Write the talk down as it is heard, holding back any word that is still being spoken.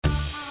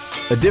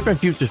A different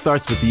future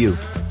starts with you.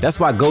 That's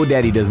why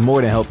GoDaddy does more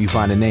than help you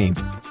find a name.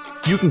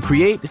 You can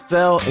create,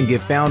 sell, and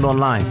get found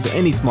online so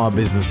any small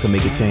business can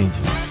make a change.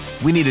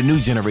 We need a new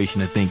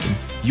generation of thinking,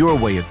 your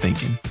way of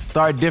thinking.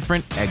 Start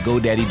different at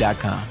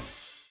GoDaddy.com.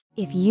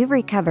 If you've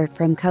recovered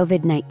from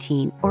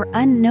COVID-19 or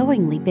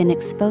unknowingly been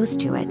exposed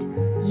to it,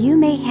 you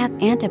may have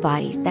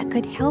antibodies that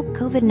could help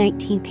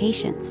COVID-19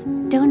 patients.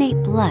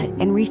 Donate blood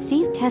and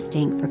receive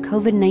testing for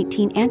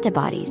COVID-19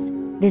 antibodies.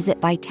 Visit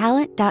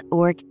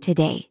Vitalant.org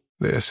today.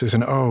 This is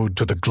an ode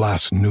to the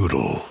glass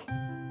noodle.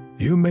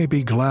 You may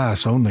be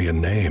glass only in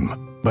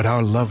name, but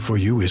our love for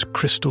you is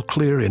crystal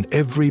clear in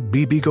every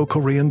Bibigo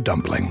Korean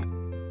dumpling.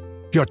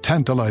 Your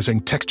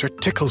tantalizing texture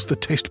tickles the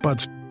taste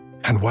buds,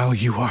 and while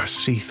you are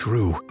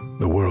see-through,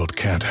 the world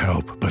can't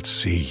help but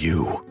see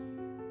you.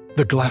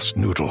 The glass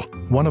noodle,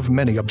 one of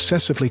many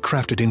obsessively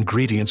crafted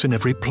ingredients in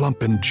every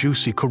plump and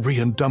juicy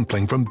Korean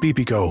dumpling from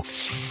Bibigo.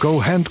 Go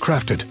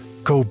handcrafted.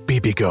 Go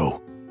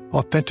Bibigo.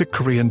 Authentic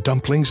Korean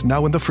dumplings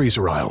now in the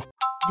freezer aisle.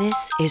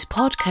 This is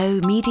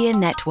Podco Media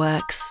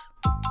Networks.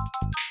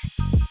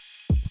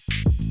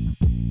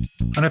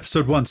 On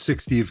episode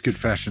 160 of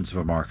Confessions of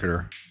a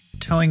Marketer,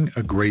 telling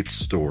a great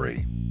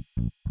story.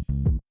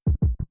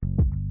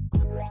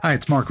 Hi,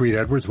 it's Mark Reed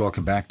Edwards.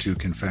 Welcome back to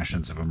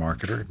Confessions of a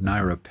Marketer.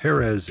 Naira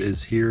Perez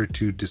is here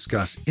to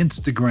discuss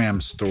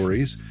Instagram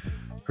stories,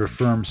 her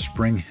firm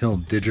Spring Hill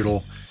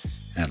Digital,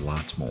 and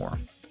lots more.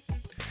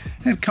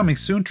 And coming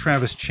soon,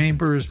 Travis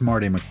Chambers,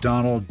 Marty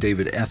McDonald,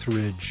 David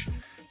Etheridge,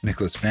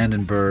 Nicholas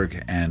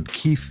Vandenberg, and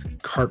Keith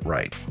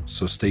Cartwright.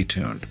 So stay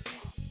tuned.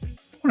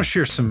 I want to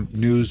share some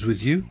news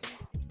with you.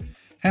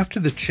 After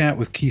the chat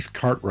with Keith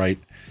Cartwright,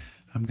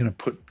 I'm going to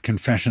put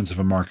Confessions of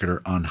a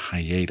Marketer on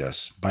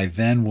hiatus. By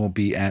then, we'll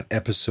be at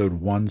episode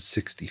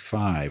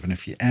 165. And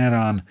if you add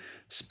on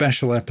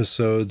special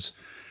episodes,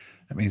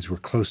 that means we're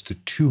close to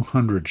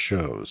 200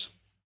 shows.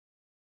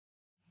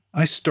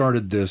 I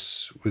started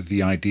this with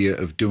the idea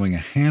of doing a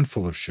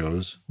handful of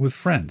shows with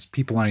friends,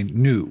 people I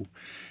knew,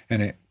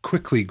 and it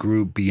quickly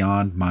grew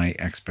beyond my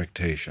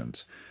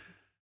expectations.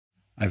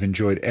 I've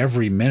enjoyed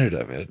every minute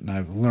of it, and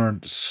I've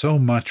learned so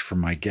much from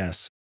my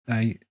guests.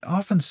 I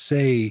often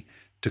say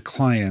to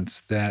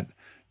clients that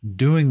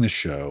doing the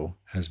show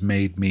has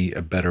made me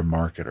a better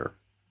marketer.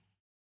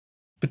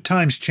 But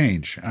times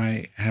change.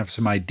 I have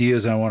some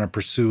ideas I want to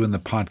pursue in the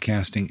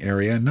podcasting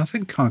area.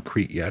 Nothing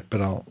concrete yet, but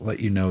I'll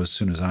let you know as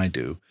soon as I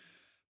do.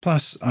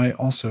 Plus, I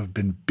also have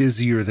been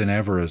busier than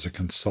ever as a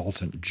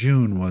consultant.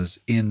 June was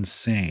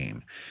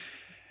insane.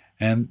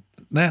 And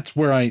that's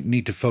where I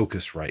need to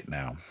focus right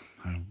now.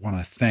 I want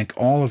to thank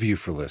all of you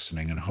for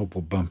listening and hope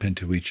we'll bump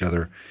into each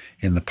other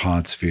in the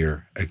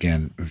Podsphere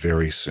again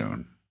very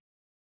soon.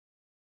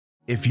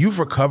 If you've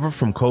recovered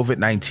from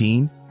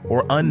COVID-19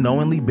 or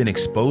unknowingly been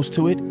exposed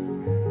to it,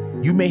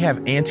 you may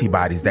have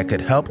antibodies that could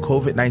help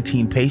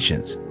COVID-19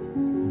 patients.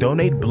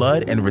 Donate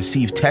blood and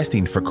receive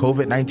testing for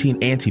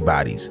COVID-19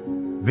 antibodies.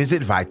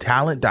 Visit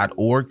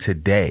Vitalant.org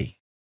today.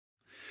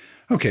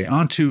 Okay,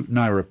 on to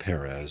Naira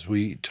Perez.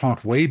 We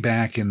talked way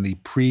back in the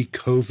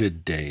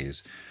pre-COVID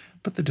days,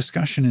 but the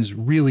discussion is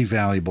really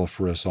valuable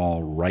for us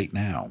all right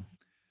now.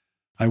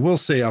 I will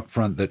say up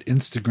front that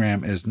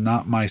Instagram is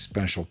not my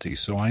specialty,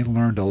 so I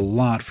learned a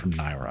lot from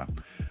Naira.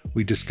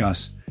 We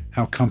discuss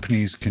how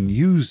companies can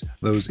use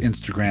those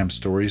Instagram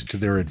stories to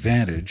their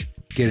advantage,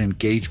 get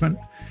engagement,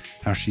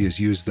 how she has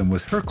used them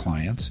with her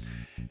clients,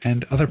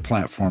 and other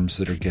platforms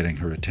that are getting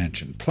her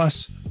attention.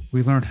 Plus,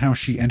 we learn how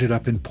she ended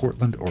up in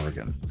Portland,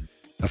 Oregon.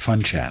 A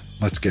fun chat.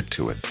 Let's get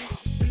to it.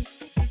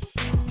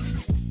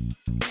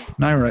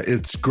 Naira,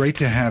 it's great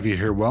to have you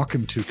here.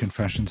 Welcome to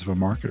Confessions of a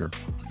Marketer.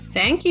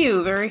 Thank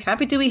you. Very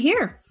happy to be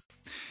here.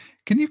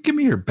 Can you give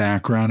me your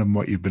background and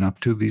what you've been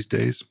up to these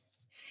days?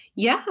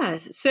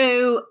 Yes.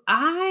 So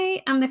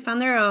I am the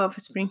founder of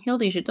Spring Hill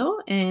Digital,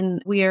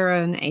 and we are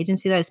an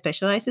agency that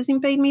specializes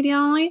in paid media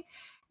only.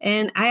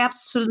 And I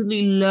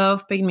absolutely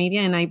love paid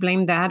media, and I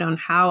blame that on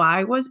how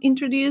I was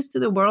introduced to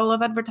the world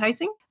of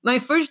advertising. My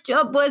first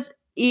job was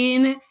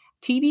in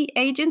TV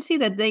agency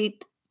that they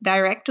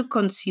direct to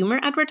consumer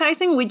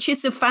advertising, which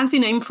is a fancy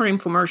name for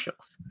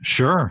infomercials.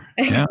 Sure.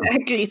 Yeah.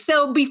 Exactly.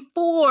 So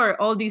before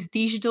all these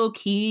digital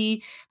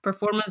key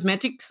performance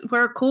metrics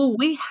were cool,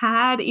 we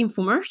had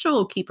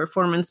infomercial key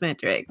performance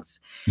metrics.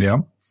 Yeah.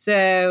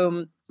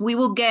 So we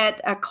will get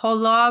a call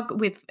log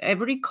with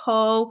every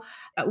call.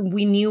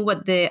 We knew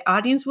what the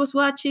audience was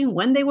watching,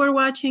 when they were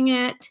watching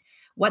it,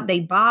 what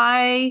they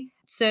buy.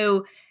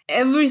 So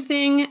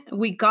everything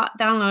we got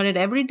downloaded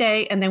every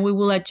day, and then we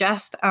will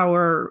adjust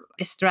our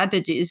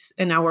strategies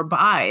and our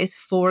buys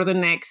for the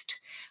next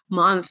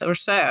month or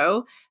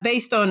so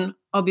based on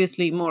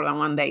obviously more than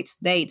one day's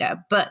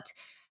data. But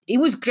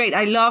it was great.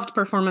 I loved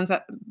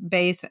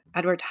performance-based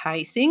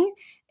advertising.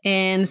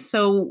 And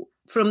so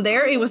from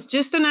there, it was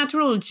just a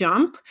natural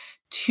jump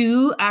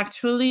to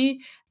actually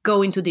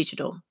go into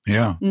digital.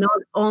 Yeah. Not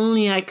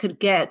only I could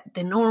get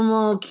the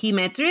normal key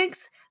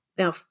metrics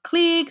of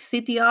clicks,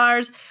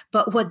 CTRs,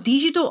 but what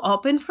digital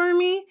opened for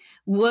me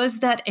was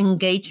that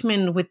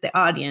engagement with the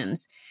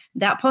audience.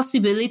 that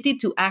possibility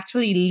to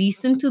actually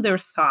listen to their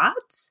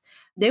thoughts,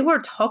 they were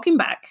talking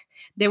back.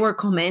 They were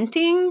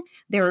commenting,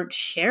 they were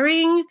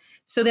sharing.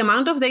 So the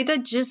amount of data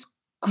just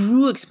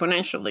grew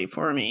exponentially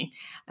for me.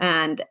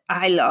 And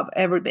I love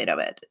every bit of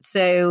it.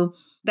 So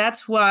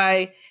that's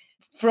why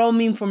from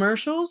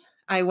infomercials,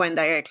 I went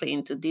directly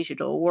into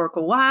digital work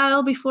a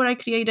while before I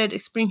created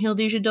Spring Hill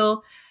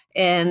Digital.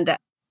 And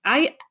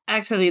I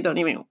actually don't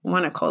even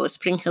want to call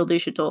Spring Hill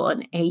Digital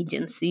an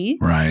agency.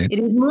 Right. It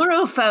is more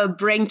of a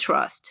brain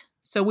trust.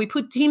 So we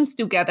put teams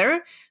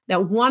together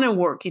that want to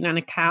work in an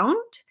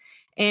account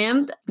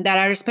and that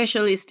are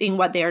specialists in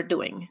what they are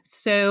doing.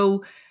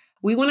 So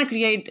we want to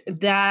create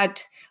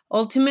that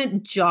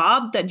ultimate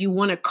job that you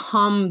want to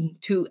come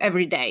to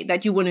every day,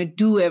 that you want to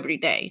do every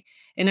day.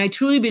 And I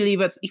truly believe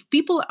that if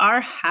people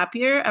are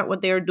happier at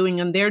what they're doing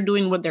and they're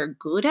doing what they're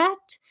good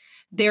at,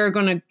 they're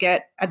going to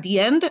get, at the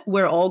end,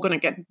 we're all going to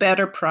get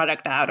better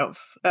product out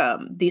of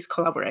these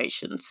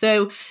collaborations.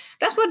 So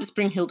that's what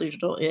Spring Hill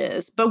Digital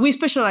is. But we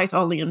specialize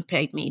only in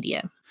paid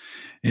media.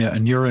 Yeah.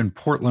 And you're in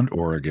Portland,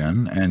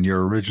 Oregon, and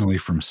you're originally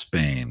from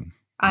Spain.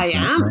 I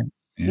am. Right?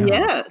 Yeah.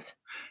 Yes.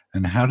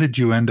 And how did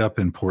you end up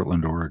in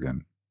Portland,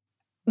 Oregon?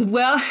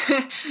 Well,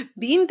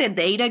 being the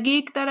data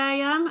geek that I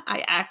am,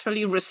 I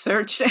actually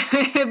researched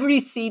every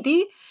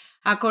city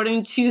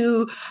according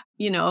to,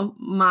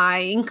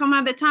 my income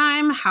at the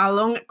time, how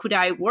long could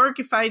I work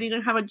if I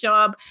didn't have a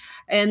job.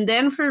 And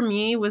then for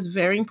me, it was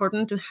very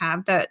important to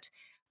have that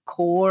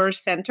core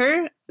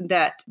center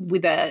that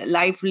with a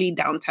lively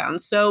downtown.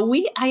 So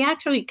I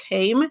actually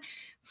came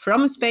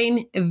from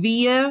Spain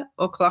via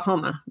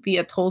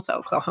Tulsa,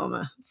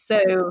 Oklahoma.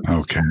 So,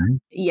 okay.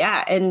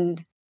 Yeah.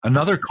 And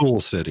another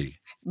cool city.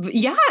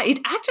 Yeah, it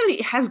actually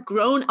has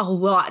grown a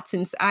lot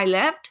since I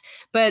left,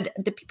 but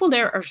the people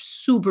there are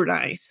super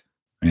nice.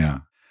 Yeah.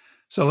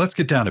 So let's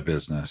get down to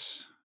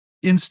business.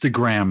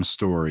 Instagram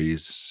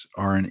stories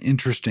are an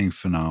interesting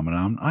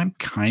phenomenon. I'm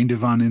kind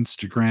of on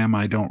Instagram.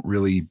 I don't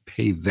really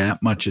pay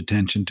that much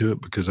attention to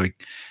it because I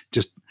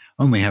just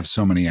only have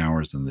so many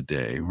hours in the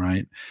day,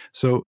 right?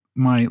 So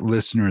my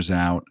listeners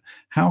out,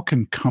 how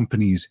can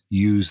companies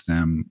use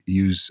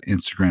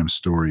Instagram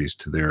stories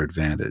to their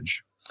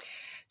advantage?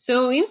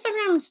 So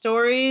Instagram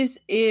stories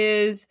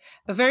is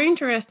a very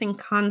interesting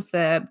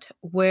concept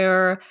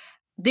where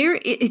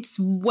it's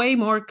way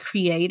more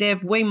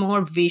creative, way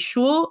more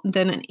visual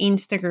than an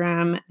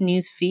Instagram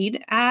newsfeed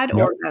ad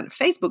or a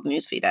Facebook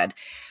newsfeed ad.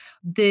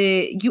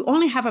 You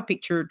only have a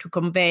picture to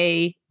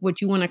convey what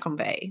you want to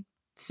convey.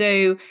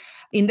 So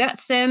in that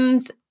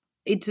sense,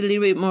 it's a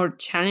little bit more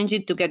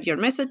challenging to get your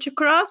message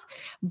across.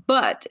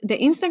 But the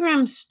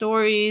Instagram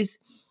stories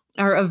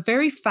are a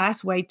very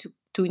fast way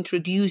to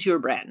introduce your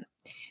brand.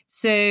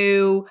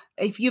 So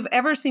if you've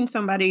ever seen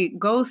somebody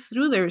go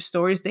through their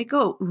stories, they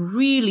go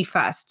really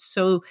fast.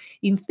 So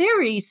in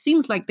theory, it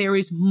seems like there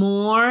is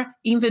more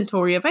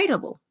inventory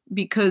available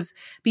because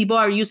people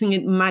are using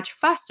it much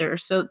faster.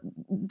 So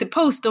the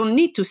posts don't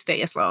need to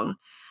stay as long.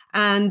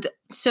 And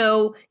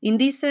so in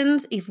this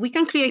sense, if we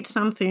can create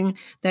something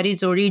that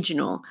is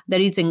original,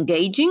 that is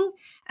engaging,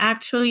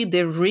 actually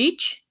the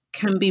reach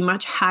can be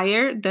much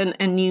higher than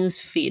a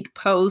newsfeed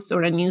post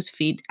or a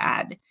newsfeed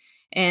ad.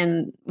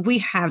 And we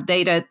have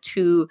data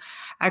to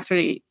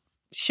actually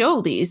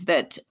show this,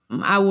 that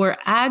our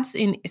ads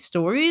in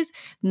stories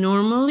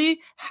normally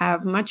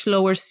have much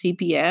lower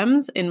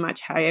CPMs and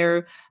much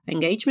higher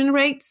engagement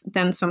rates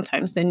than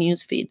sometimes the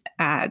newsfeed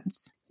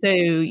ads. So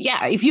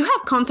yeah, if you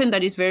have content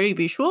that is very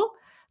visual,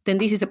 then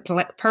this is a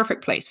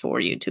perfect place for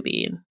you to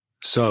be in.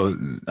 So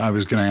I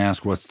was going to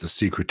ask, what's the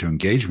secret to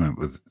engagement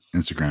with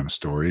Instagram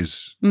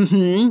stories?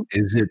 Mm-hmm.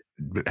 Is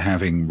it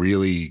having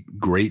really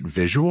great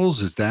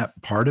visuals? Is that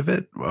part of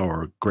it?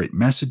 Or great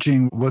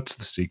messaging? What's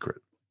the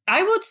secret?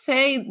 I would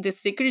say the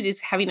secret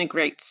is having a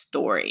great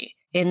story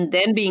and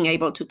then being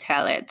able to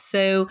tell it.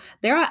 So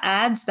there are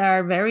ads that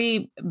are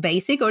very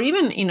basic or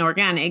even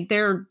inorganic.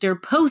 They're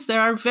posts that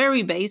are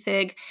very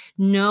basic,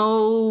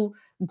 no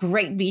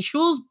great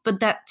visuals, but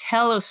that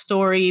tell a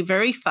story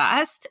very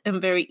fast and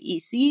very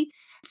easy.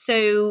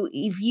 So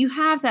if you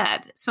have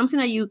that, something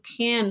that you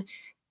can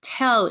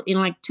tell in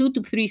like 2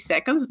 to 3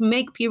 seconds,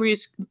 make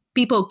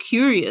people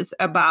curious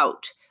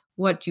about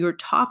what you're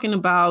talking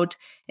about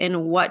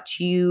and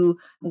what you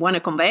want to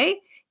convey.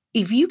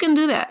 If you can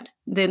do that,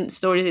 then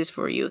stories is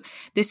for you.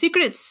 The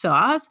secret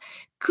sauce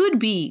could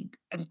be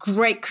a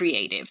great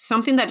creative,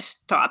 something that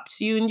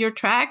stops you in your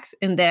tracks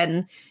and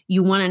then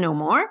you want to know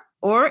more.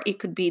 Or it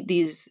could be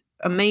this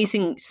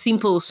amazing,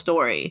 simple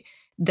story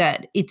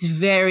that it's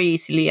very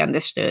easily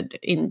understood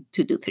in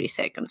 2 to 3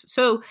 seconds.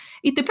 So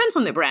it depends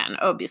on the brand,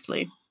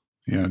 obviously.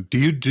 Yeah. Do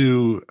you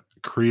do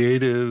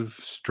creative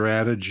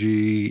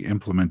strategy,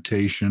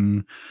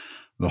 implementation,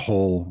 the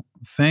whole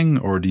thing,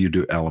 or do you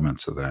do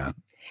elements of that?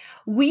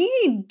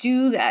 We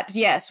do that.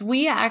 Yes,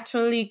 we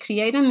actually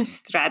create a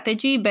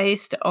strategy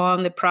based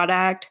on the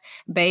product,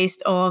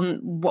 based on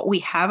what we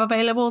have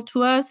available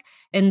to us.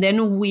 And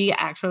then we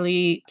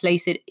actually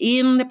place it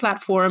in the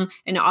platform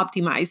and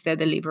optimize the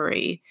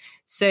delivery.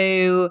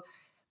 So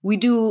we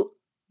do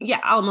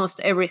almost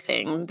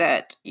everything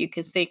that you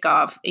could think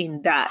of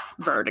in that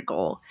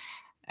vertical.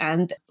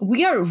 And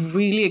we are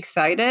really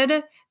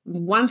excited.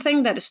 One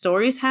thing that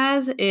Stories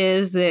has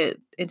is that,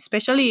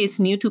 especially it's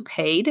new to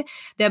paid,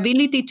 the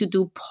ability to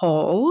do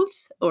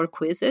polls or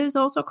quizzes,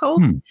 also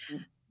called.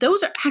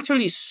 Those are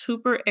actually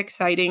super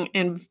exciting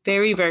and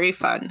very, very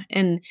fun.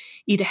 And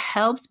it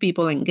helps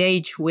people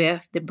engage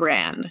with the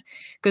brand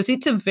because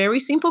it's a very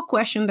simple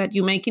question that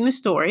you make in a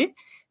story.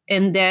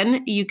 And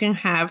then you can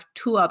have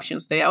two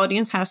options. The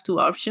audience has two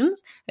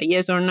options, a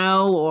yes or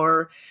no,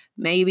 or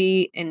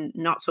maybe and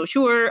not so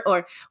sure,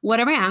 or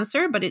whatever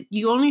answer, but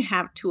you only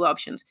have two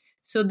options.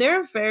 So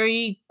they're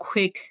very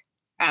quick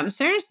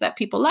answers that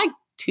people like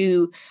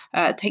to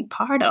take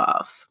part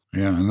of.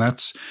 Yeah, and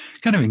that's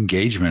kind of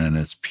engagement in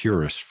its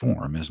purest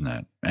form, isn't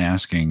it?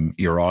 Asking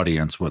your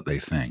audience what they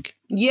think.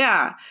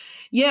 Yeah.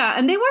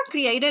 And they were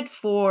created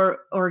for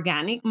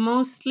organic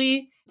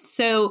mostly.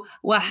 So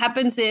what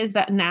happens is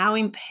that now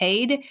in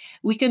paid,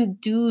 we can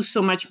do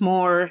so much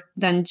more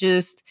than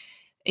just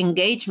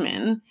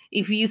engagement.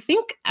 If you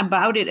think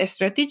about it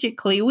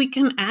strategically, we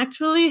can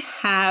actually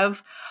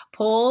have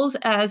polls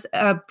as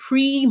a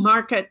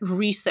pre-market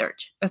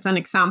research. As an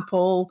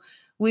example,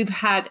 we've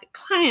had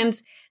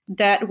clients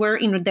that were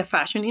in the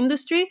fashion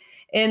industry.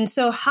 And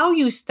so how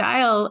you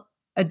style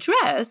a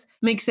dress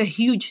makes a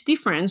huge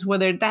difference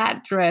whether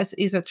that dress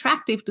is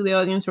attractive to the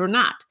audience or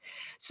not.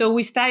 So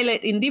we style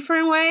it in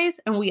different ways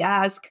and we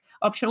ask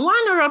option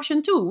 1 or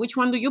option 2, which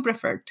one do you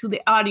prefer, to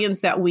the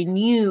audience that we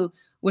knew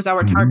was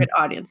our target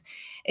audience.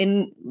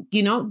 And,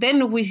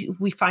 then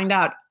we find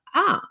out,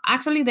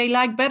 actually they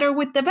like better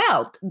with the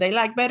belt. They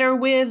like better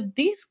with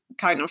this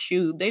kind of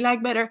shoe. They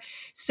like better.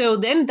 So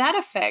then that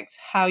affects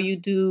how you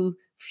do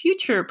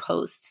future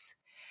posts.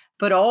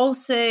 But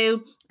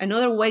also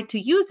another way to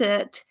use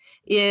it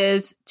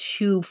is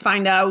to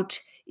find out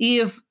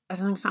if, as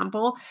an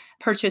example,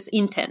 purchase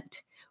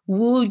intent.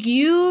 Will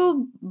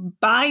you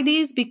buy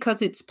this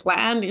because it's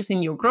planned, it's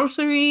in your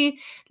grocery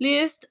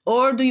list,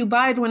 or do you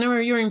buy it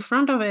whenever you're in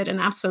front of it and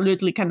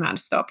absolutely cannot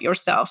stop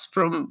yourselves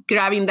from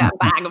grabbing that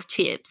bag of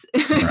chips?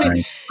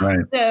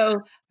 Right.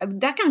 So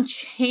that can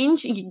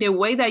change the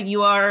way that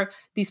you are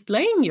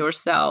displaying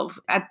yourself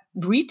at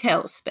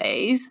retail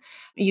space.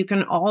 You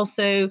can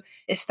also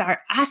start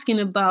asking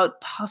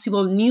about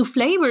possible new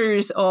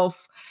flavors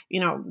of,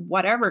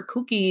 whatever,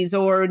 cookies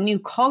or new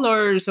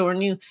colors or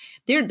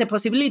the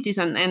possibilities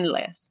are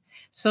endless.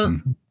 So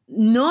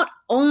not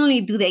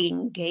only do they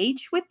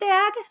engage with the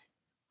ad,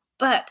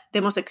 but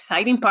the most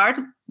exciting part,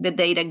 the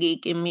data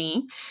geek in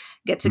me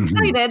gets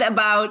excited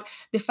about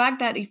the fact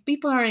that if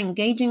people are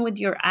engaging with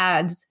your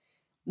ads,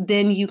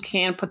 then you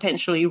can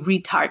potentially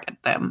retarget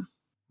them.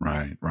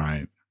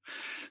 Right.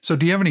 So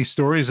do you have any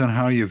stories on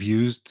how you've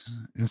used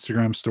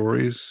Instagram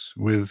stories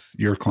with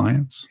your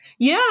clients?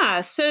 Yeah.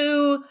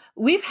 So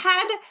we've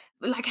had,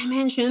 like I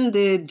mentioned,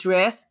 the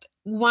dressed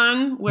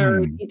one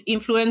where it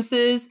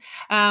influences.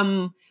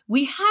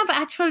 We have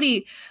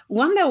actually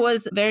one that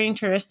was very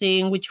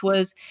interesting, which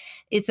was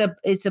it's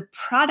a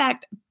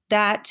product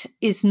that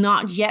is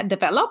not yet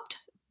developed,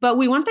 but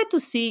we wanted to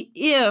see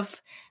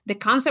if the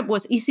concept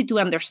was easy to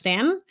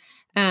understand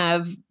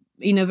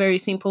in a very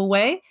simple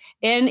way.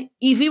 And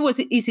if it was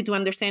easy to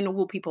understand,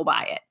 will people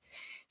buy it?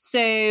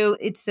 So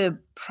it's a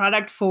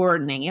product for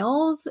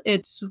nails.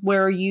 It's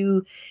where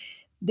you,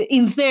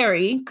 in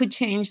theory, could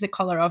change the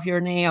color of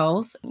your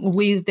nails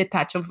with the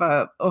touch of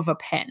a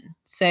pen.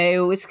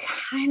 So it's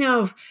kind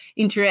of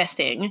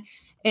interesting.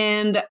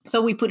 And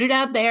so we put it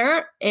out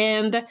there.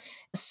 And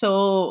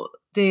so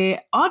the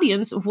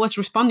audience was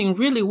responding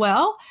really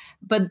well,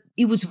 but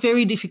it was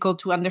very difficult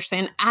to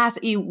understand as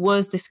it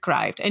was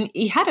described. And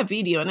it had a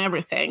video and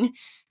everything.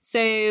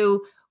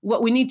 So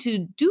what we need to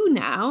do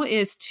now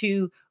is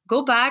to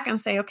go back and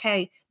say,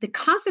 okay, the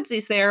concept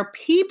is there.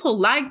 People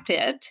liked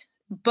it,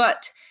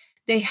 but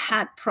they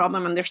had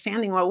problem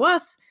understanding what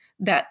was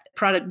that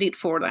product did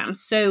for them.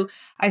 So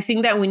I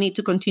think that we need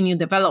to continue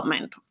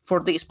development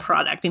for this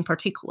product in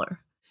particular.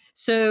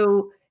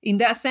 So in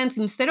that sense,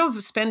 instead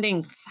of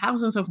spending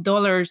thousands of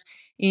dollars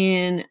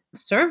in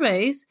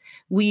surveys,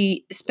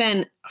 we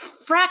spend a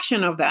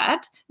fraction of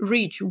that,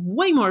 reach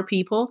way more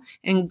people,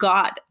 and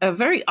got a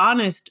very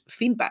honest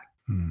feedback.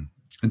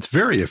 It's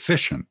very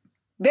efficient.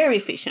 Very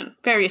efficient,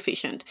 very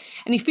efficient.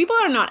 And if people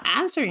are not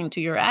answering to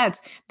your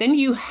ads, then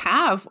you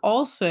have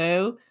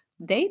also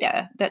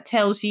data that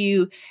tells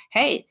you,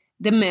 hey,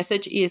 the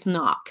message is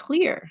not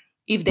clear.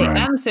 If they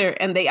answer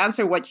and they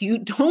answer what you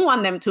don't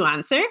want them to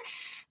answer,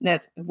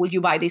 that's, would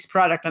you buy this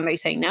product? And they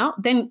say no,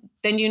 then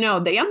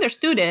they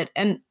understood it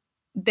and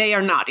they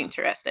are not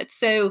interested.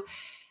 So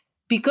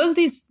because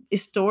these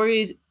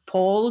stories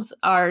polls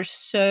are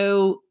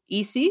so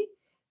easy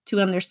to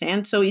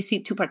understand, so easy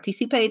to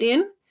participate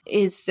in,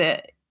 is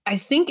I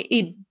think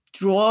it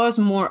draws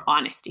more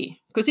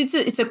honesty because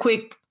it's a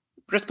quick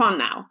respond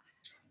now,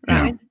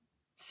 right? Yeah.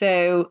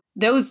 So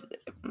those,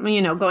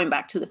 going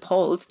back to the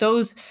polls,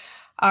 those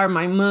are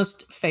my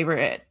most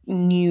favorite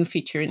new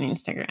feature in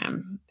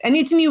Instagram. And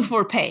it's new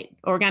for paid.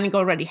 Organic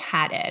already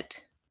had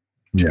it.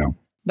 Yeah.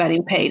 but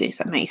in paid is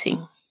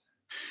amazing.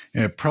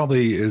 It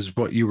probably is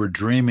what you were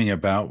dreaming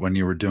about when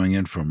you were doing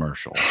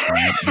infomercials,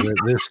 right?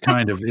 This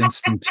kind of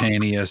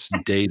instantaneous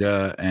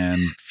data and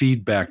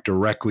feedback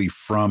directly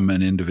from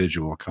an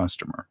individual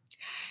customer.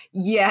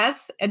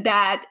 Yes,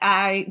 that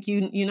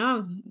you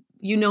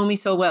know me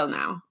so well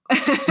now.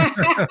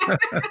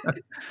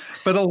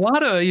 But a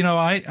lot of,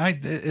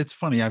 it's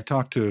funny. I've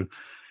talked to,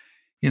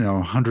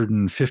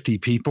 150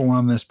 people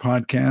on this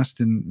podcast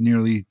in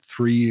nearly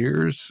 3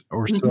 years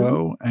or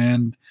so.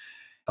 And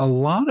a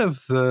lot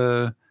of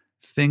the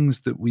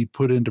things that we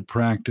put into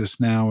practice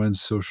now in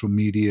social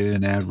media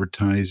and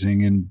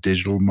advertising and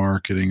digital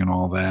marketing and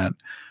all that,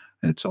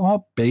 it's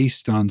all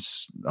based on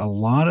a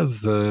lot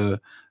of the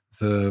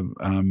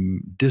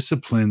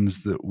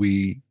disciplines that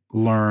we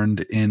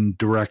learned in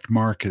direct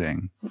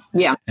marketing.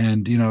 Yeah.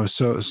 And,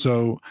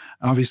 so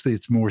obviously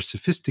it's more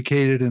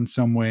sophisticated in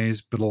some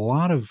ways, but a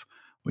lot of,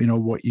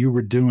 what you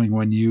were doing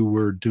when you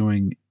were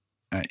doing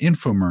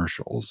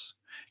infomercials,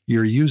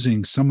 you're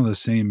using some of the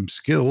same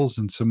skills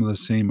and some of the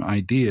same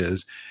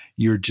ideas.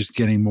 You're just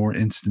getting more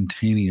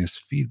instantaneous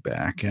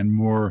feedback and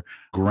more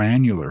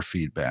granular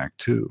feedback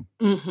too.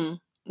 Mm-hmm.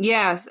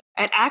 Yes.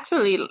 And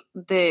actually,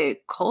 the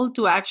call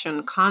to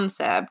action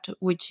concept,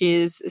 which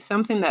is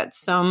something that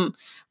some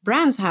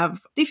brands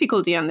have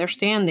difficulty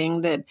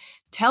understanding, that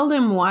tell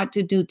them what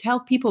to do, tell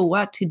people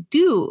what to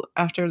do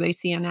after they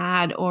see an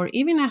ad or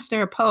even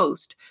after a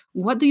post.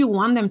 What do you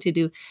want them to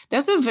do?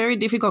 That's a very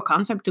difficult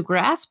concept to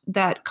grasp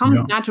that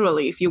comes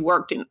naturally if you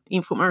worked in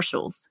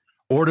infomercials.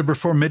 Order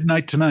before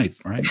midnight tonight,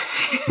 right?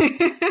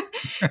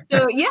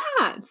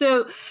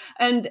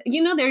 And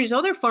there's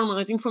other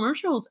formulas.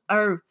 Infomercials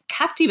are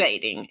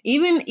captivating,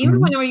 even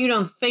whenever you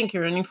don't think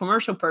you're an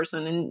infomercial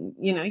person, and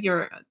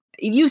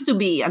it used to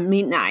be at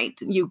midnight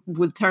you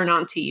would turn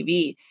on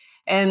TV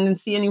and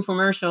see an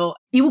infomercial.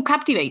 It will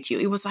captivate you.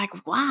 It was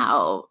like,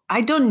 wow,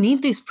 I don't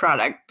need this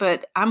product,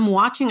 but I'm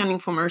watching an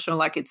infomercial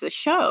like it's a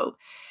show.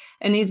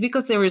 And it's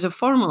because there is a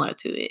formula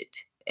to it.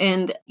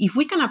 And if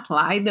we can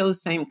apply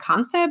those same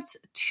concepts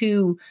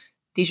to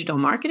digital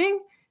marketing,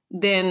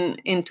 then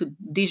into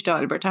digital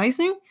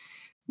advertising,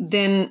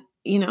 then,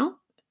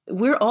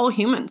 we're all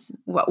humans.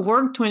 What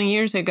worked 20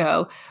 years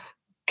ago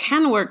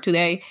can work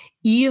today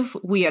if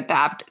we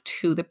adapt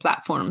to the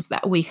platforms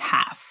that we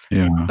have.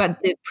 Yeah.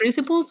 But the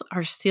principles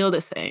are still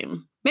the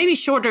same. Maybe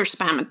shorter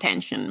spam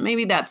attention.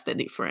 Maybe that's the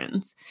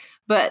difference.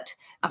 But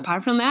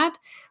apart from that,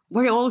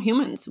 we're all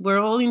humans.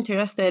 We're all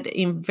interested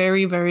in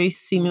very, very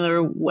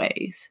similar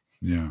ways.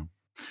 Yeah.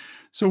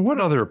 So what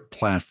other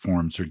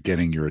platforms are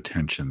getting your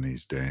attention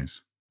these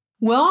days?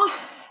 Well,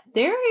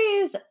 there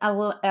is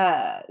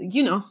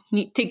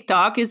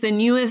TikTok is the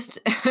newest.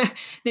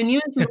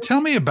 Yeah, tell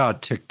me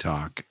about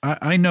TikTok.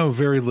 I know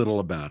very little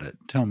about it.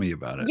 Tell me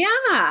about it.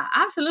 Yeah,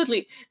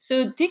 absolutely.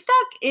 So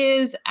TikTok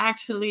is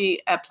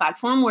actually a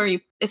platform where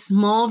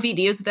small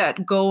videos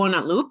that go on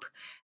a loop.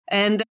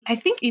 And I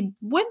think it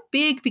went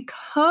big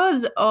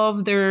because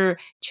of their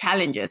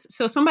challenges.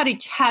 So somebody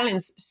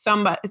challenged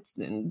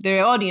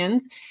their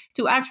audience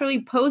to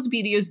actually post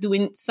videos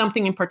doing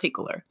something in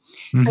particular.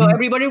 Mm-hmm. So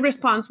everybody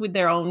responds with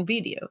their own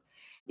video.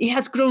 It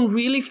has grown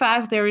really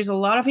fast. There is a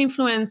lot of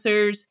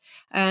influencers,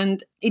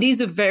 and it is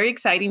a very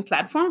exciting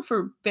platform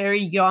for very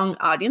young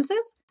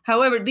audiences.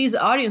 However, these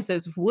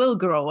audiences will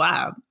grow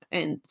up.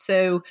 And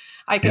so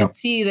I can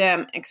see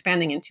them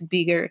expanding into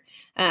bigger,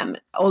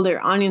 older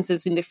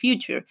audiences in the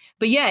future.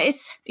 But yeah,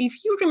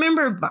 if you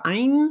remember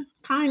Vine,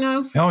 kind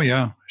of. Oh,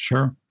 yeah,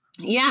 sure.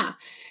 Yeah.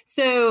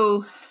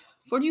 So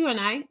for you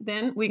and I,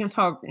 then we can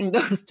talk in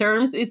those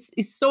terms. It's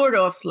sort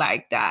of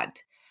like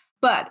that.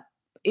 But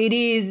it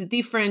is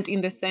different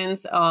in the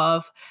sense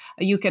of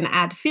you can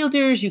add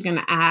filters, you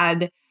can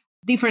add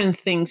different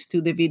things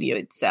to the video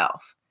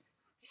itself.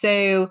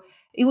 So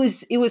it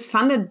was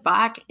funded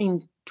back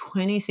in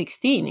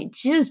 2016. It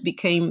just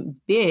became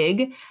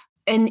big,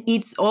 and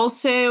it's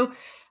also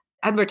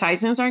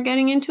advertisements are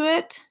getting into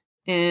it,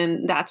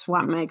 and that's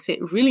what makes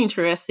it really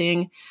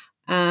interesting.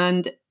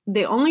 And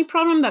the only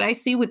problem that I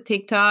see with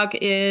TikTok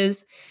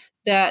is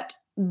that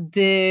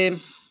the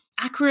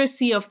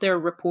accuracy of their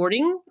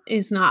reporting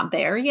is not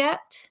there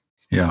yet.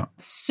 Yeah.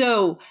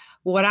 So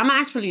what I'm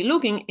actually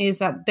looking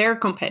is at their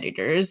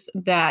competitors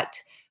that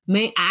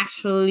may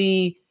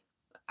actually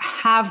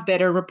have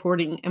better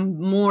reporting and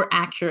more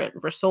accurate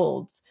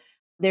results.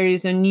 There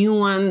is a new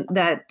one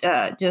that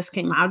just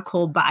came out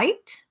called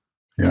Byte,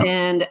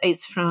 and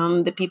it's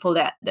from the people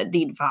that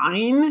did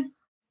Vine.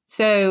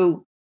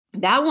 So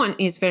that one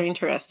is very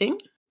interesting,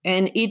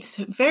 and it's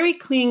very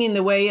clean in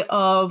the way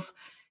of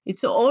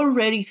it's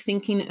already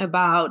thinking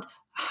about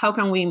how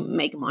can we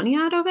make money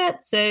out of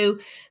it. So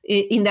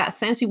in that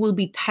sense, it will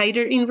be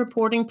tighter in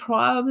reporting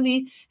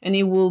probably, and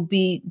it will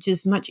be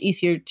just much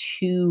easier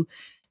to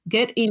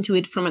get into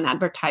it from an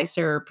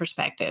advertiser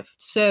perspective.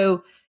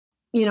 So,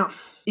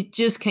 it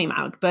just came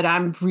out, but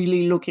I'm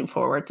really looking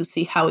forward to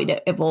see how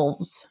it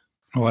evolves.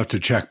 We'll have to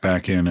check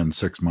back in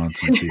 6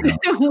 months and see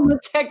how. We'll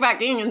check back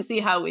in and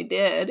see how we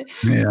did.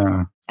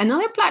 Yeah.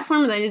 Another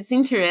platform that is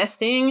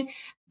interesting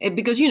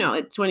Because,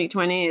 it's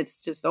 2020,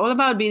 it's just all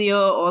about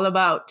video, all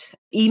about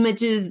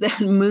images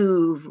that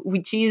move,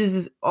 which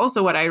is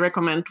also what I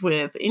recommend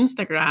with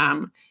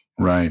Instagram.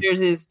 Right. There's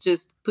is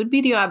just put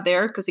video up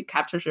there because it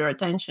captures your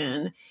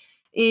attention.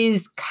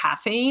 Is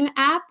Caffeine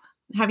app.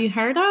 Have you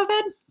heard of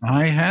it?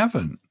 I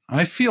haven't.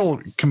 I feel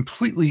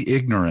completely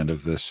ignorant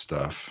of this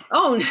stuff.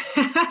 Oh,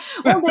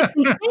 well,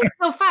 they change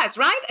so fast,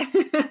 right?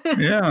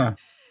 Yeah.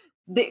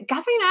 The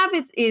Caffeine app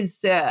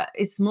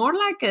it's more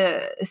like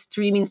a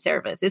streaming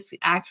service. It's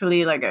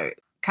actually like a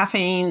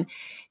caffeine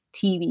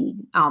TV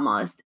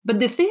almost. But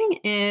the thing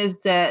is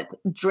that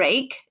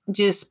Drake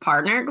just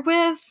partnered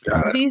with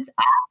this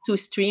app to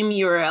stream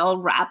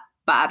URL rap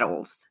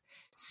battles.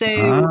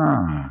 So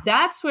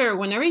that's where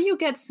whenever you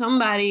get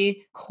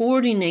somebody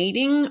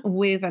coordinating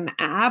with an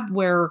app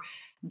where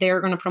they're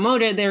going to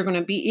promote it, they're going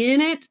to be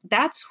in it,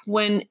 that's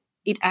when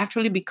it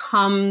actually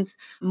becomes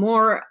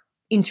more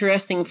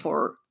interesting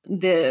for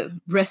the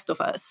rest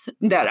of us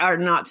that are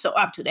not so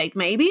up to date,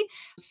 maybe.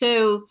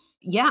 So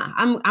yeah,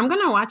 I'm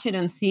going to watch it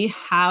and see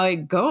how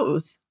it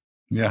goes.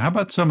 Yeah. How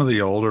about some of the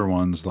older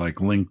ones like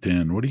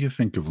LinkedIn? What do you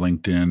think of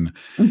LinkedIn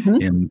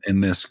in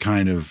this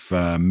kind of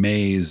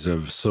maze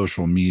of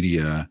social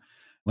media?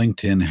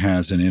 LinkedIn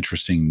has an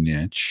interesting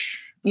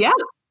niche. Yeah.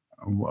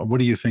 What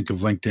do you think of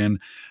LinkedIn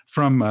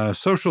from a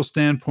social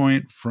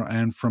standpoint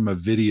and from a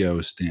video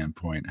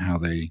standpoint, how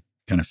they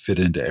kind of fit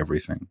into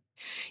everything?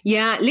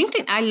 Yeah,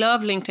 LinkedIn. I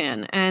love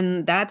LinkedIn.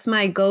 And that's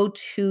my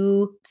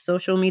go-to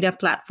social media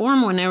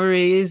platform whenever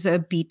it is a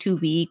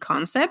B2B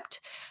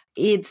concept.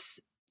 It's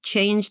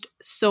changed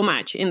so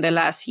much in the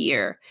last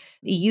year.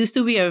 It used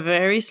to be a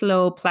very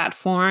slow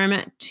platform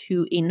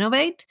to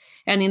innovate.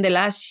 And in the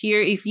last year,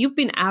 if you've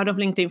been out of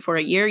LinkedIn for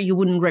a year, you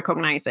wouldn't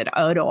recognize it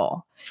at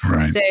all.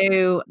 Right.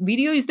 So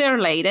video is their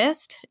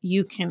latest.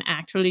 You can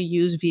actually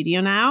use video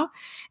now,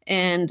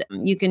 and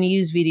you can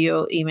use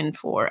video even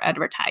for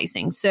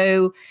advertising.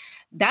 So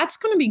that's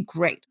going to be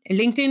great.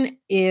 LinkedIn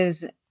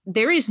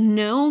there is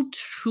no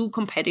true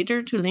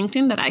competitor to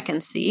LinkedIn that I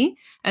can see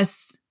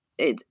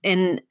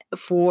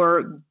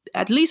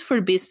at least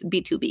for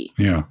B2B.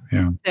 Yeah.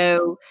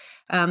 So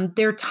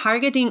their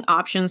targeting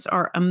options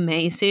are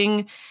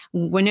amazing.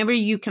 Whenever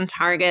you can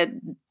target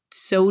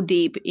so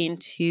deep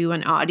into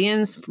an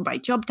audience by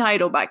job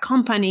title, by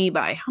company,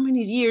 by how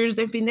many years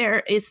they've been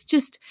there, it's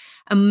just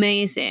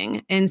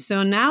amazing. And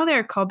so now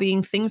they're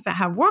copying things that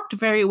have worked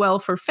very well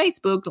for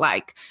Facebook,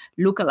 like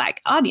lookalike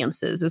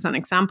audiences, as an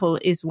example,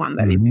 is one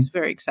that is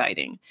very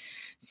exciting.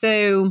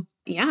 So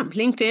yeah,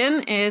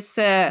 LinkedIn is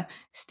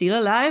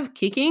still alive,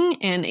 kicking,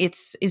 and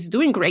it's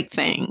doing great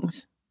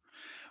things.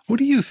 What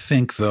do you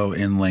think, though,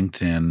 in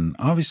LinkedIn?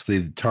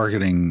 Obviously,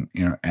 targeting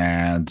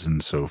ads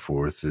and so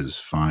forth is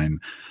fine.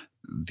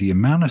 The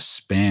amount of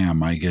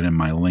spam I get in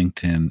my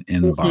LinkedIn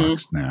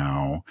inbox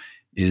now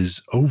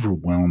is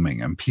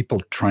overwhelming, and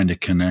people trying to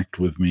connect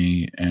with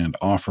me and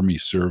offer me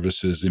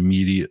services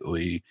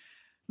immediately.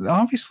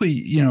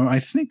 Obviously, I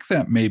think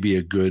that may be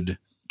a good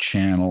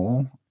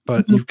channel,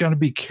 but you've got to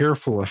be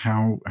careful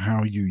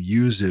how you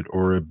use it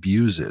or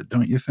abuse it,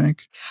 don't you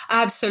think?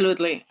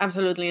 Absolutely.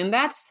 And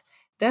that's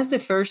the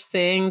first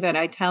thing that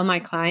I tell my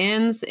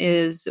clients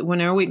is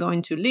whenever we go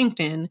into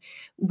LinkedIn,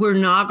 we're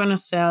not going to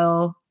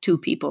sell to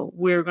people.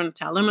 We're going to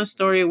tell them a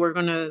story. We're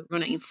going to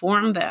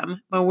inform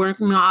them, but we're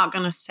not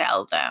going to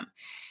sell them,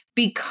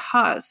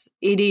 because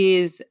it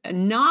is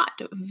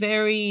not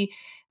very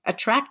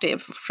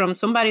attractive from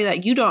somebody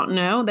that you don't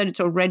know that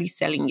it's already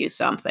selling you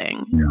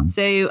something. Yeah.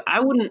 So I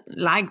wouldn't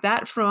like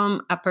that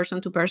from a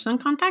person-to-person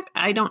contact.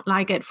 I don't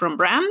like it from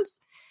brands.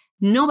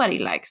 Nobody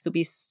likes to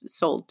be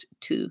sold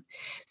to.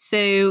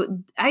 So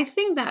I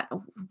think that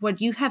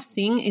what you have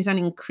seen is an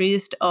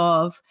increase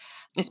of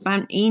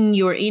spam in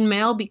your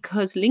email,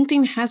 because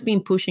LinkedIn has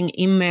been pushing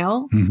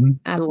email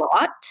a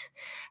lot,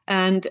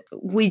 and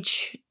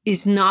which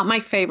is not my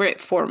favorite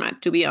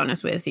format, to be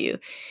honest with you.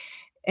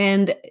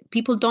 And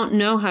people don't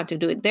know how to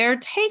do it. They're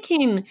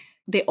taking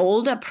the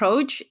old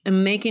approach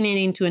and making it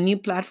into a new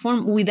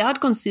platform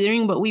without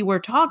considering what we were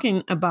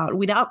talking about,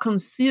 without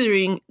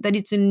considering that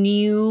it's a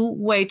new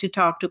way to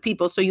talk to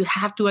people. So you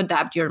have to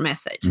adapt your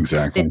message.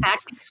 Exactly. The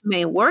tactics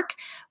may work,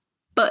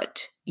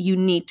 but you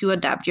need to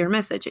adapt your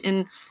message.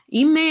 And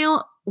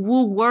email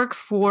will work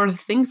for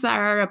things that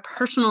are a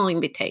personal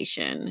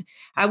invitation.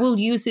 I will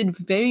use it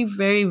very,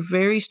 very,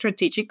 very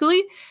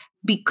strategically,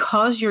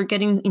 because you're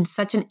getting in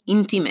such an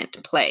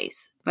intimate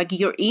place. Like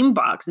your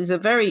inbox is a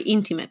very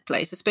intimate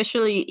place,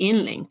 especially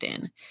in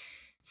LinkedIn.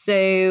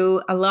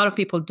 So a lot of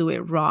people do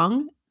it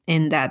wrong,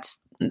 and that's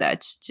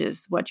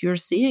just what you're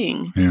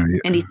seeing. Yeah.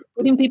 And it's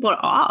putting people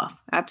off.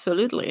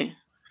 Absolutely.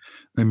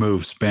 They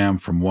move spam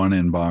from one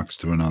inbox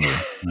to another.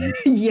 Right?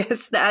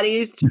 Yes, that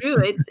is true.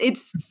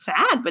 It's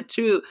sad, but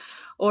true.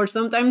 Or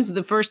sometimes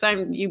the first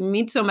time you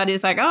meet somebody,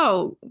 it's like,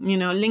 oh,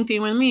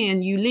 LinkedIn with me,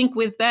 and you link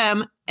with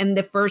them, and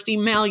the first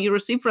email you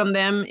receive from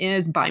them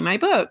is buy my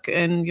book.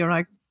 And you're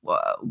like,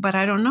 but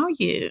I don't know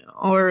you.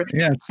 Or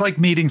yeah, it's like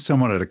meeting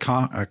someone at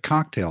a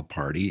cocktail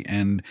party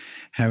and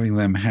having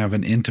them have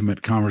an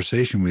intimate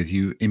conversation with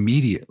you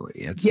immediately.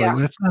 It's like,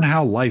 that's not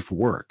how life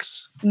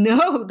works.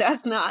 No,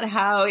 that's not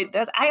how it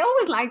does. I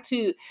always like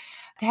to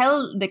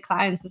tell the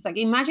clients, it's like,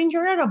 imagine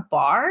you're at a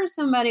bar,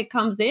 somebody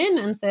comes in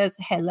and says,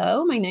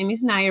 hello, my name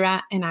is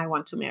Naira and I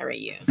want to marry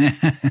you.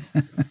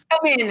 I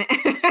mean,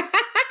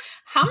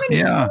 how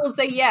many people will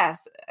say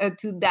yes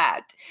to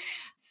that?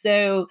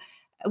 So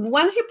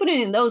once you put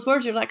it in those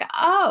words, you're like,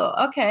 oh,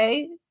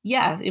 okay.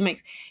 Yeah,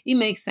 it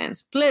makes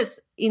sense. Plus,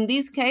 in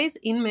this case,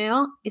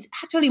 email is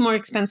actually more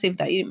expensive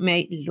than it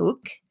may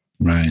look.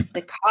 Right.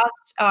 The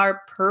costs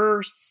are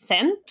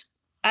percent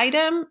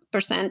item,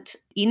 percent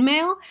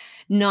email,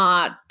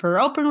 not per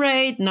open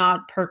rate,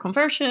 not per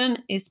conversion,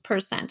 is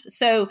percent.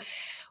 So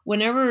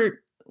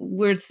whenever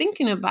we're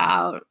thinking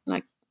about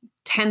like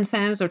 10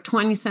 cents or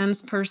 20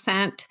 cents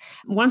percent,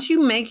 once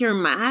you make your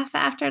math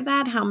after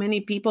that, how many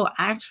people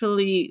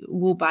actually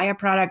will buy a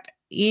product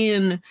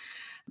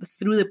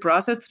through the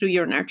process, through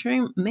your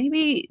nurturing,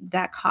 maybe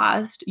that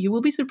cost, you will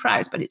be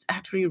surprised, but it's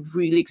actually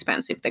really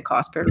expensive, the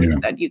cost per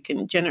lead that you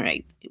can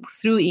generate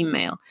through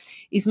email.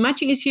 It's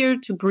much easier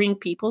to bring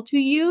people to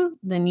you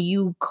than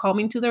you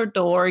coming to their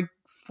door,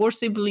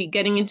 forcibly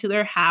getting into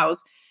their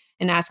house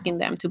and asking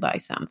them to buy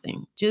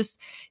something. Just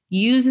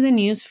use the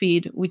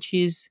newsfeed, which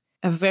is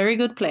a very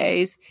good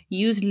place.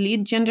 Use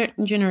lead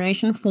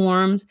generation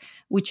forms,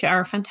 which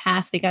are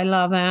fantastic. I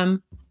love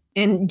them.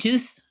 And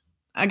just,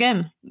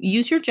 again,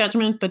 use your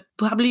judgment, but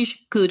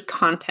publish good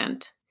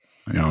content.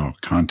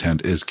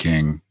 Content is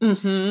king.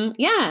 Mm-hmm.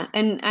 Yeah.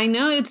 And I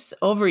know it's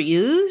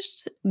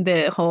overused,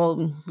 the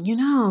whole,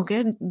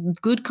 get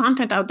good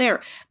content out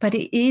there, but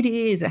it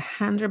is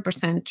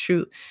 100%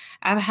 true.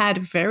 I've had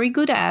very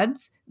good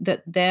ads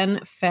that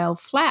then fell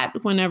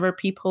flat whenever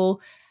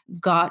people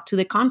got to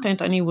the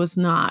content and it was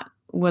not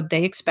what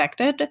they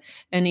expected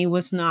and it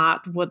was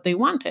not what they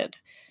wanted.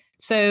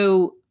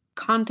 So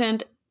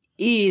content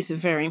is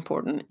very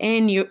important.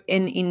 And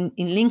in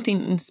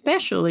LinkedIn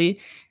especially,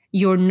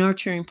 your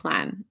nurturing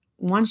plan.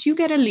 Once you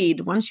get a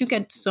lead, once you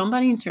get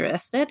somebody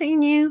interested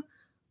in you,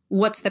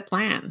 what's the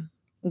plan?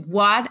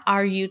 What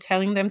are you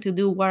telling them to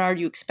do? What are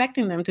you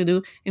expecting them to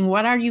do? And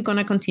what are you going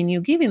to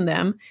continue giving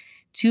them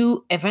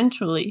to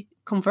eventually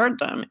convert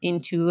them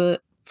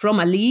from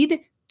a lead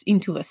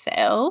into a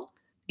sale?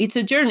 It's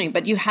a journey,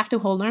 but you have to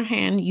hold their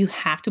hand. You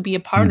have to be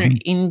a partner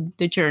in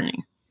the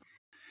journey.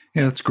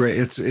 Yeah, that's great.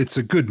 It's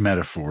a good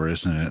metaphor,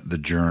 isn't it? The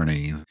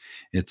journey.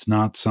 It's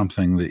not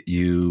something that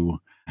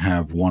you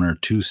have one or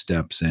two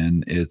steps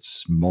in.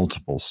 It's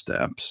multiple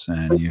steps,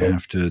 and you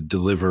have to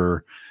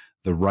deliver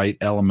the right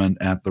element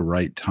at the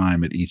right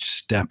time at each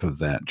step of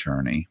that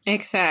journey.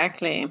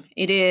 Exactly.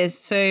 It is.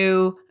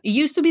 So it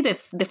used to be the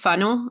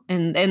funnel,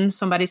 and then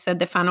somebody said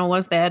the funnel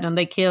was dead and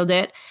they killed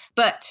it.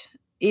 But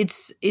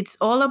it's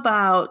all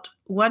about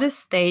what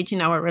stage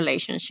in our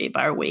relationship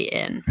are we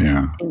in?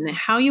 Yeah. And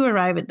how you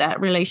arrive at that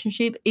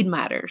relationship, it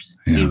matters.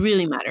 Yeah. It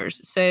really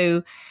matters.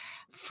 So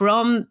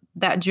from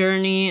that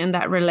journey and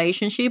that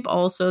relationship,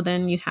 also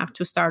then you have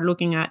to start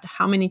looking at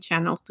how many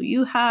channels do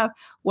you have?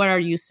 What are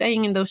you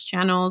saying in those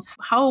channels?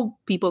 How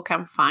people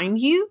can find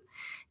you?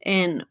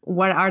 And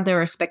what are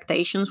their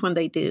expectations when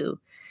they do?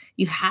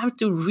 You have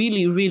to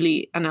really,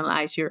 really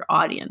analyze your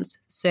audience.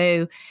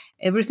 So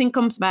everything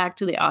comes back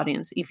to the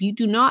audience. If you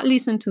do not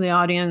listen to the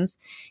audience,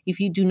 if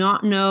you do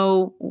not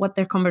know what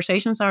their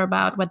conversations are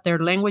about, what their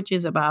language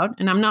is about,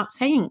 and I'm not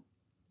saying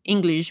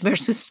English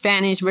versus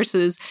Spanish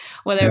versus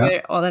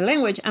whatever other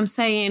language, I'm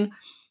saying,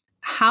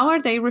 how are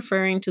they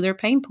referring to their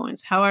pain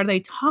points? How are they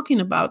talking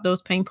about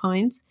those pain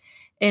points?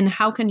 And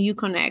how can you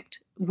connect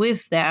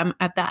with them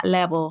at that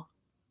level?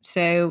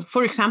 So,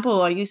 for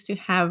example, I used to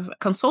have a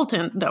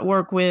consultant that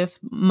worked with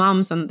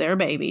moms and their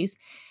babies.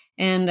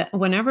 And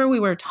whenever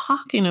we were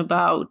talking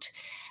about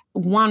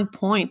one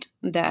point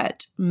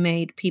that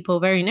made people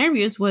very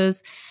nervous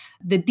was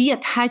the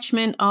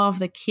detachment of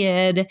the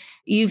kid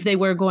if they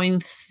were going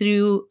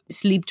through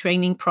sleep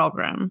training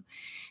program.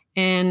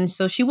 And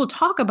so she will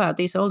talk about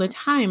this all the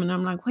time. And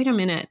I'm like, wait a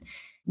minute,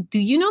 do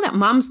you know that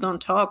moms don't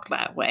talk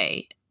that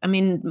way? I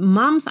mean,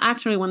 moms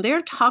actually, when they're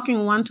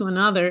talking one to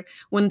another,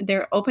 when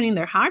they're opening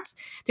their hearts,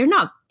 they're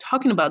not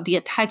talking about the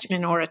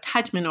attachment or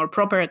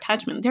proper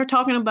attachment. They're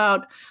talking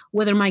about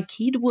whether my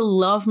kid will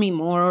love me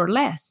more or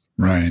less.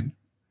 Right.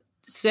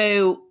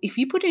 So if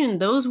you put it in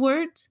those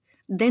words,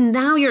 then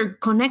now you're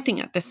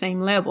connecting at the same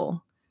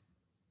level.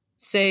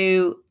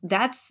 So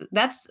that's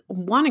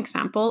one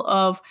example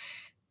of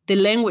the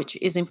language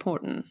is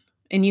important.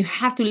 And you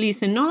have to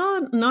listen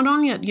not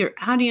only at your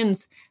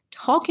audience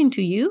talking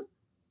to you,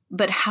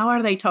 but how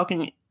are they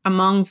talking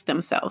amongst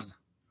themselves?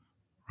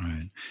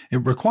 Right. It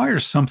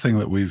requires something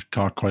that we've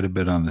talked quite a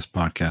bit on this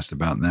podcast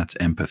about, and that's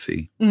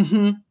empathy.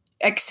 Mm-hmm.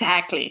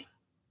 Exactly.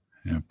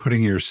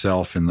 Putting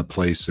yourself in the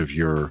place of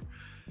your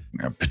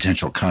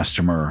potential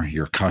customer,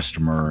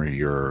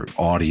 your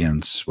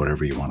audience,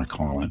 whatever you want to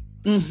call it.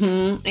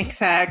 Mm-hmm.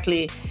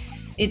 Exactly.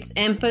 It's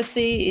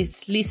empathy,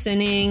 it's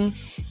listening,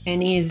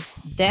 and is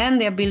then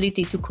the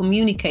ability to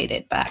communicate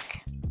it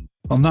back.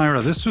 Well,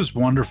 Naira, this was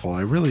wonderful.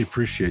 I really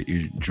appreciate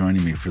you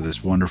joining me for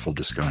this wonderful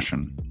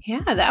discussion. Yeah,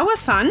 that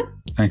was fun.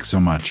 Thanks so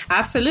much.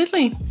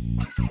 Absolutely.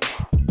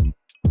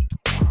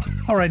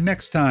 All right,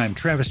 next time,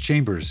 Travis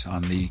Chambers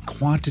on the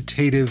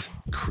Quantitative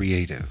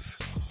Creative.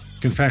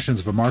 Confessions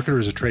of a Marketer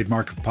is a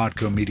trademark of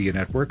Podco Media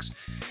Networks,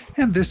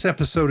 and this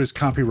episode is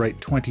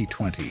copyright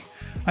 2020.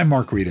 I'm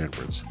Mark Reed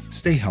Edwards.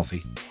 Stay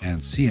healthy,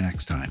 and see you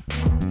next time.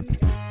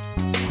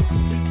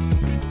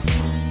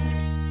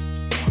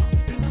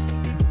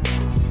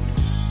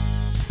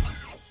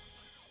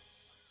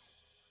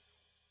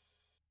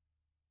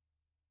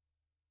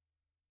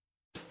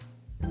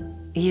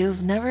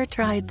 You've never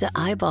tried to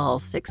eyeball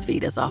 6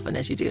 feet as often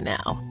as you do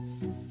now.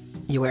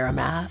 You wear a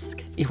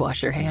mask, you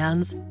wash your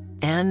hands,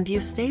 and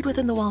you've stayed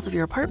within the walls of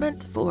your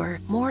apartment for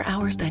more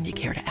hours than you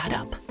care to add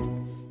up.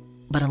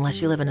 But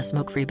unless you live in a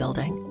smoke-free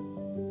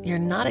building, you're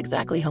not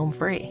exactly home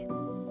free.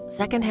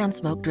 Secondhand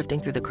smoke drifting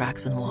through the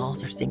cracks in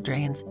walls or sink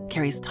drains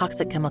carries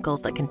toxic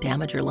chemicals that can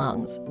damage your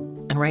lungs.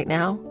 And right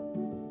now,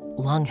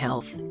 lung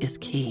health is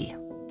key.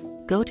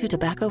 Go to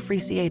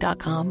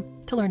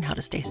tobaccofreeca.com to learn how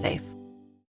to stay safe.